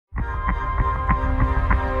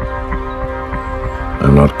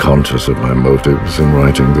I'm not conscious of my motives in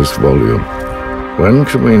writing this volume. When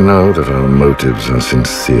can we know that our motives are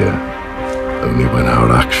sincere? Only when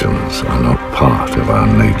our actions are not part of our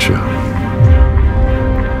nature.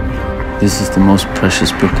 This is the most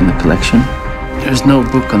precious book in the collection. There's no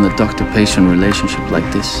book on the doctor-patient relationship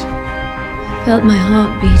like this. Felt my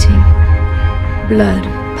heart beating, blood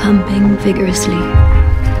pumping vigorously.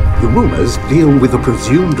 The rumors deal with a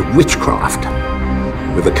presumed witchcraft,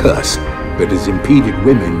 with a curse that has impeded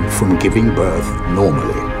women from giving birth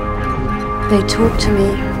normally. They talk to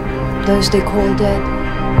me, those they call dead.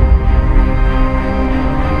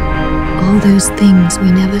 All those things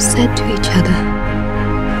we never said to each other,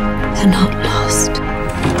 they're not lost.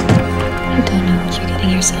 You don't know what you're getting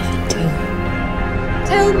yourself into.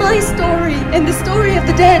 Tell my story and the story of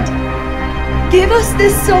the dead. Give us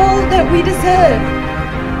this soul that we deserve.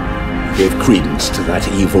 Gave credence to that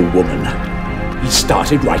evil woman. He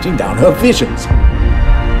started writing down her visions.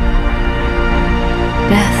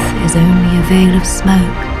 Death is only a veil of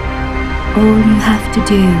smoke. All you have to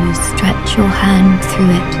do is stretch your hand through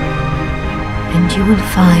it, and you will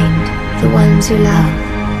find the ones you love.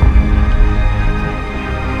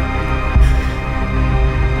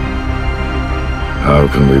 How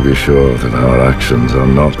can we be sure that our actions are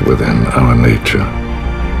not within our nature?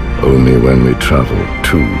 Only when we travel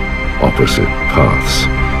two opposite paths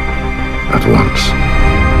at once.